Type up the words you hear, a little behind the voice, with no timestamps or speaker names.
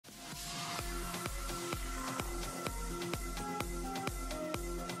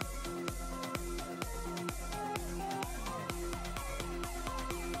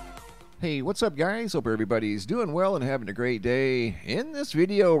Hey, what's up guys? Hope everybody's doing well and having a great day. In this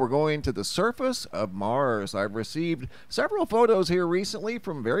video, we're going to the surface of Mars. I've received several photos here recently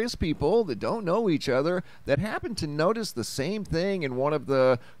from various people that don't know each other that happen to notice the same thing in one of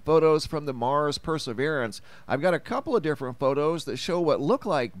the photos from the Mars Perseverance. I've got a couple of different photos that show what look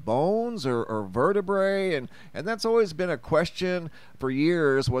like bones or vertebrae, and that's always been a question for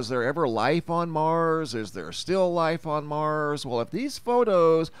years. Was there ever life on Mars? Is there still life on Mars? Well, if these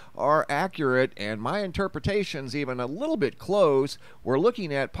photos are accurate and my interpretation's even a little bit close, we're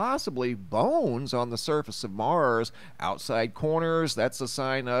looking at possibly bones on the surface of Mars. Outside corners, that's a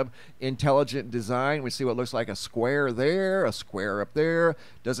sign of intelligent design. We see what looks like a square there, a square up there.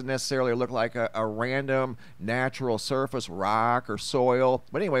 Doesn't necessarily look like a random natural surface, rock or soil.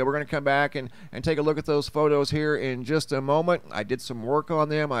 But anyway, we're going to come back and take a look at those photos here in just a moment. I did some work on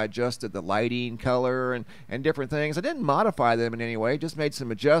them. I adjusted the lighting, color, and different things. I didn't modify them in any way, just made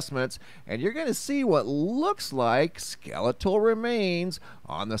some adjustments. And you're going to see what looks like skeletal remains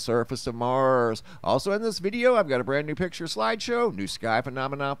on the surface of Mars. Also in this video, I've got a brand new picture slideshow, new sky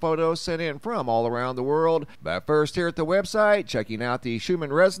phenomena photos sent in from all around the world. But first, here at the website, checking out the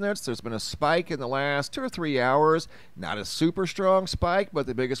Schumann Resonance. There's been a spike in the last 2 or 3 hours. Not a super strong spike, but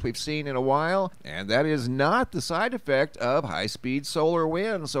the biggest we've seen in a while. And that is not the side effect of high-speed solar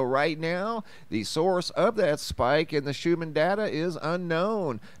wind. So right now, the source of that spike in the Schumann data is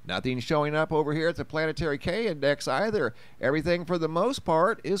unknown. Nothing showing up over here at the planetary K index either. Everything for the most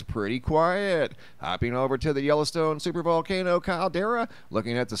part is pretty quiet. Hopping over to the Yellowstone supervolcano Caldera,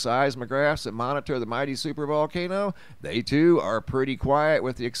 looking at the seismographs that monitor the mighty supervolcano. They too are pretty quiet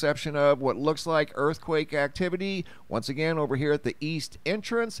with the exception of what looks like earthquake activity once again over here at the east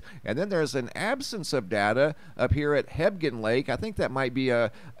entrance. And then there's an absence of data up here at Hebgen Lake. I think that might be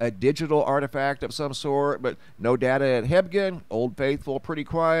a digital artifact of some sort, but no data at Hebgen. Old Faithful pretty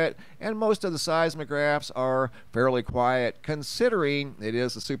quiet, and most of the seismographs are fairly quiet considering it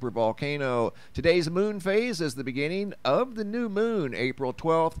is a supervolcano. Today's moon phase is the beginning of the new moon, April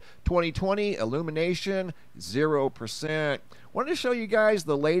 12th, 2020. Illumination 0%. Wanted to show you guys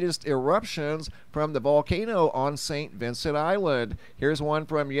the latest eruptions from the volcano on St. Vincent Island. Here's one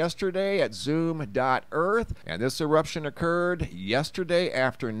from yesterday at zoom.earth, and this eruption occurred yesterday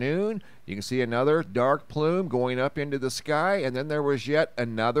afternoon. You can see another dark plume going up into the sky, and then there was yet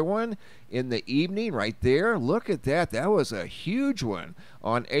another one in the evening right there. Look at that. That was a huge one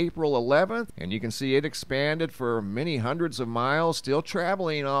on April 11th, and you can see it expanded for many hundreds of miles, still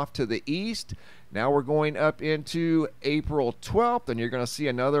traveling off to the east. Now we're going up into April 12th, and you're going to see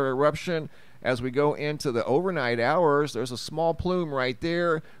another eruption as we go into the overnight hours. There's a small plume right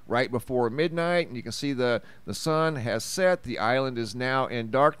there right before midnight, and you can see the sun has set. The island is now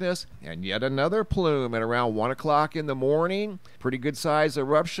in darkness, and yet another plume at around 1 o'clock in the morning. Pretty good size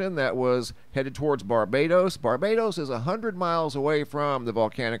eruption that was headed towards Barbados. Barbados is 100 miles away from the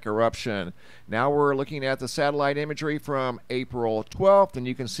volcanic eruption. Now we're looking at the satellite imagery from April 12th, and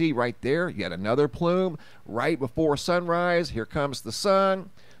you can see right there yet another plume right before sunrise. Here comes the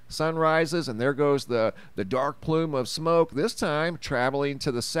sun. Sun rises, and there goes the dark plume of smoke, this time traveling to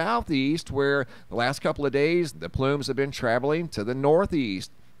the southeast, where the last couple of days the plumes have been traveling to the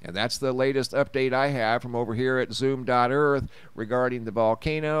northeast. And that's the latest update I have from over here at zoom.earth regarding the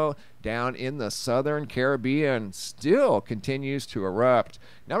volcano down in the southern Caribbean. Still continues to erupt.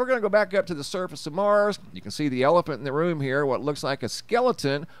 Now we're going to go back up to the surface of Mars. You can see the elephant in the room here, what looks like a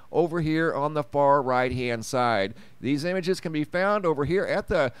skeleton over here on the far right-hand side. These images can be found over here at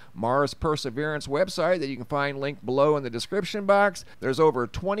the Mars Perseverance website that you can find linked below in the description box. There's over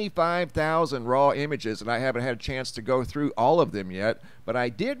 25,000 raw images, and I haven't had a chance to go through all of them yet, but I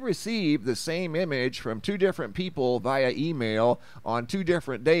did receive the same image from 2 different people via email on 2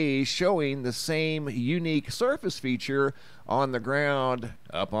 different days showing the same unique surface feature on the ground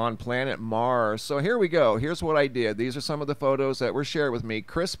up on planet Mars. So here we go. Here's what I did. These are some of the photos that were shared with me.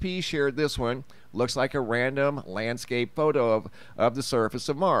 Chris P. shared this one. Looks like a random landscape photo of the surface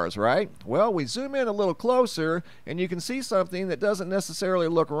of Mars, right? Well, we zoom in a little closer, and you can see something that doesn't necessarily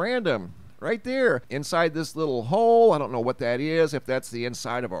look random. Right there, inside this little hole. I don't know what that is, if that's the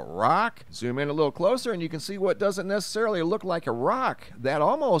inside of a rock. Zoom in a little closer and you can see what doesn't necessarily look like a rock. That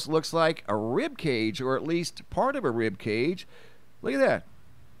almost looks like a rib cage, or at least part of a rib cage. Look at that.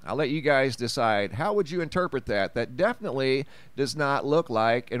 I'll let you guys decide. How would you interpret that? That definitely does not look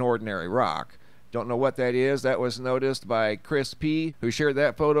like an ordinary rock. Don't know what that is. That was noticed by Chris P., who shared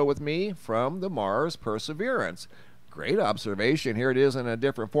that photo with me from the Mars Perseverance. Great observation. Here it is in a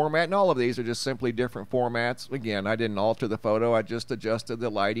different format, and all of these are just simply different formats. Again, I didn't alter the photo. I just adjusted the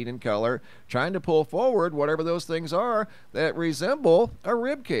lighting and color, trying to pull forward whatever those things are that resemble a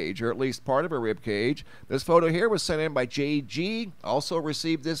rib cage, or at least part of a rib cage. This photo here was sent in by JG. Also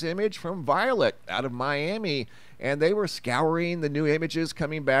received this image from Violet out of Miami. And they were scouring the new images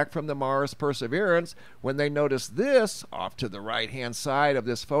coming back from the Mars Perseverance when they noticed this off to the right-hand side of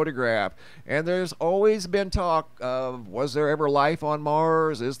this photograph. And there's always been talk of, was there ever life on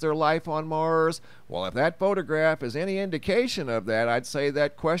Mars? Is there life on Mars? Well, if that photograph is any indication of that, I'd say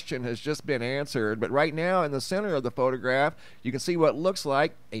that question has just been answered. But right now in the center of the photograph, you can see what looks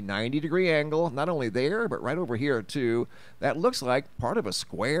like a 90-degree angle, not only there, but right over here too. That looks like part of a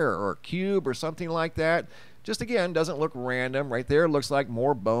square or a cube or something like that. Just again, doesn't look random. Right there looks like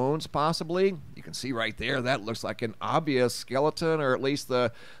more bones possibly. You can see right there that looks like an obvious skeleton, or at least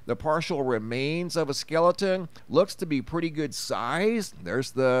the partial remains of a skeleton. Looks to be pretty good size. There's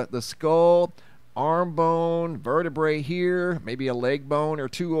the skull, arm bone, vertebrae here, maybe a leg bone or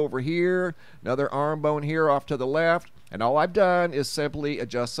two over here, another arm bone here off to the left. And all I've done is simply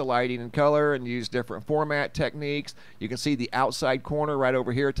adjust the lighting and color and use different format techniques. You can see the outside corner right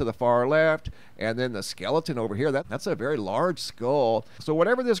over here to the far left, and then the skeleton over here. That's a very large skull. So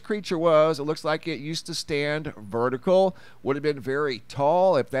whatever this creature was, it looks like it used to stand vertical, would have been very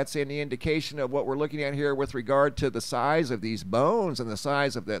tall, if that's any indication of what we're looking at here with regard to the size of these bones and the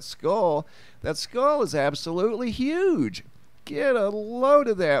size of that skull. That skull is absolutely huge. Get a load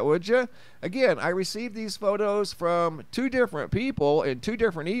of that, would you? Again, I received these photos from two different people in two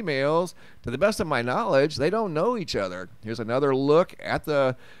different emails. To the best of my knowledge, they don't know each other. Here's another look at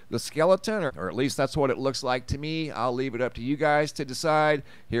the skeleton, or at least that's what it looks like to me. I'll leave it up to you guys to decide.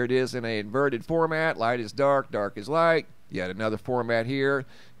 Here it is in an inverted format. Light is dark, dark is light. Yet another format here.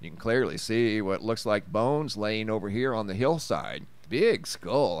 You can clearly see what looks like bones laying over here on the hillside. Big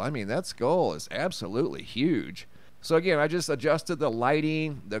skull. I mean, that skull is absolutely huge. So again, I just adjusted the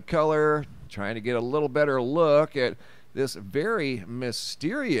lighting, the color, trying to get a little better look at this very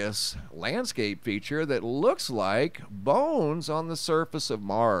mysterious landscape feature that looks like bones on the surface of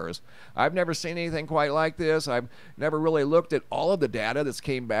Mars. I've never seen anything quite like this. I've never really looked at all of the data that's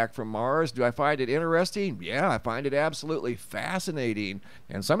came back from Mars. Do I find it interesting? Yeah, I find it absolutely fascinating.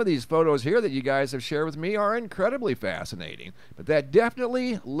 And some of these photos here that you guys have shared with me are incredibly fascinating. But that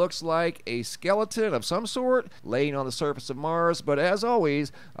definitely looks like a skeleton of some sort laying on the surface of Mars. But as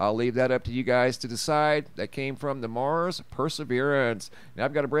always, I'll leave that up to you guys to decide. That came from the Mars Perseverance. Now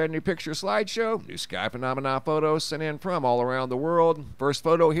I've got a brand new picture slideshow, new sky phenomena photos sent in from all around the world. First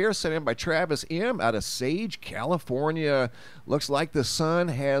photo here sent in by Travis M. out of Sage, California. Looks like the sun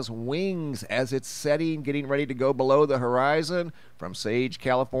has wings as it's setting, getting ready to go below the horizon. From Sage,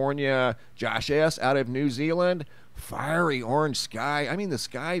 California. Josh S. out of New Zealand. Fiery orange sky. I mean, the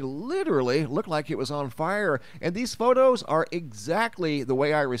sky literally looked like it was on fire. And these photos are exactly the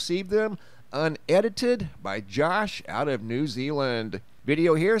way I received them, unedited, by Josh out of New Zealand.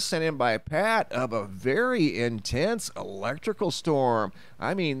 Video here sent in by Pat of a very intense electrical storm.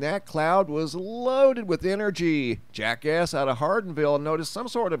 I mean, that cloud was loaded with energy. Jackass out of Hardinville noticed some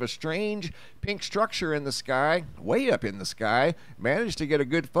sort of a strange pink structure in the sky, way up in the sky. Managed to get a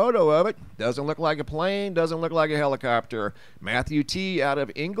good photo of it. Doesn't look like a plane, doesn't look like a helicopter. Matthew T. out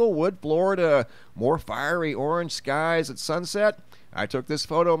of Inglewood, Florida. More fiery orange skies at sunset. I took this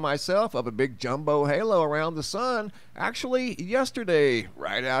photo myself of a big jumbo halo around the sun, actually yesterday,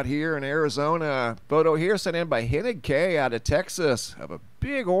 right out here in Arizona. Photo here sent in by Hennig K out of Texas of a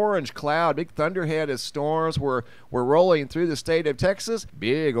big orange cloud, big thunderhead as storms were rolling through the state of Texas.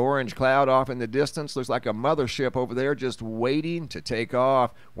 Big orange cloud off in the distance. Looks like a mothership over there just waiting to take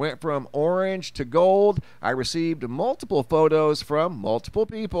off. Went from orange to gold. I received multiple photos from multiple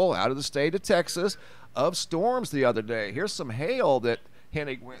people out of the state of Texas of storms the other day. Here's some hail that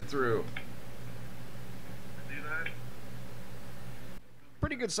Hennig went through.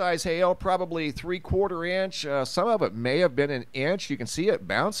 Pretty good size hail, probably 3/4 inch. Some of it may have been an inch. You can see it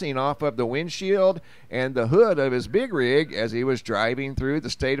bouncing off of the windshield and the hood of his big rig as he was driving through the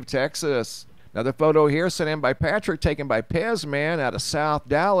state of Texas. Another photo here sent in by Patrick, taken by Pezman out of South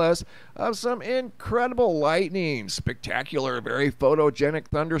Dallas, of some incredible lightning. Spectacular, very photogenic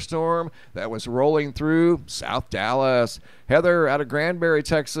thunderstorm that was rolling through South Dallas. Heather out of Granbury,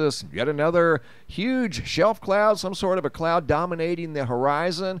 Texas. Yet another huge shelf cloud, some sort of a cloud dominating the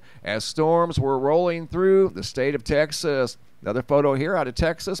horizon as storms were rolling through the state of Texas. Another photo here out of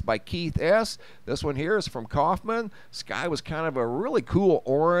Texas by Keith S. This one here is from Kaufman. Sky was kind of a really cool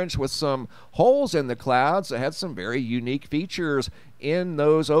orange with some holes in the clouds that had some very unique features in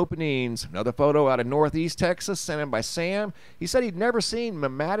those openings. Another photo out of northeast Texas sent in by Sam. He said he'd never seen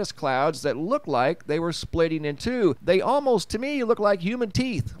mammatus clouds that looked like they were splitting in two. They almost, to me, look like human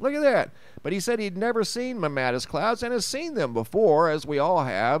teeth. Look at that. But he said he'd never seen mammatus clouds and has seen them before, as we all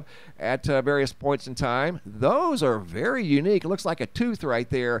have, at various points in time. Those are very unique. It looks like a tooth right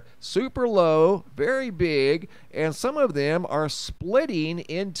there. Super low, very big, and some of them are splitting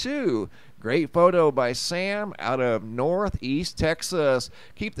in two. Great photo by Sam out of northeast Texas.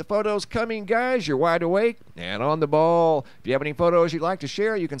 Keep the photos coming, guys. You're wide awake and on the ball. If you have any photos you'd like to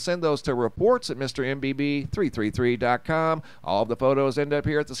share, you can send those to reports@MrMBB333.com. All of the photos end up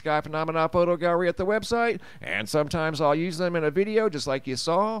here at the Sky Phenomena Photo Gallery at the website, and sometimes I'll use them in a video just like you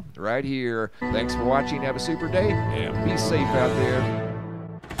saw right here. Thanks for watching. Have a super day, and be safe out there.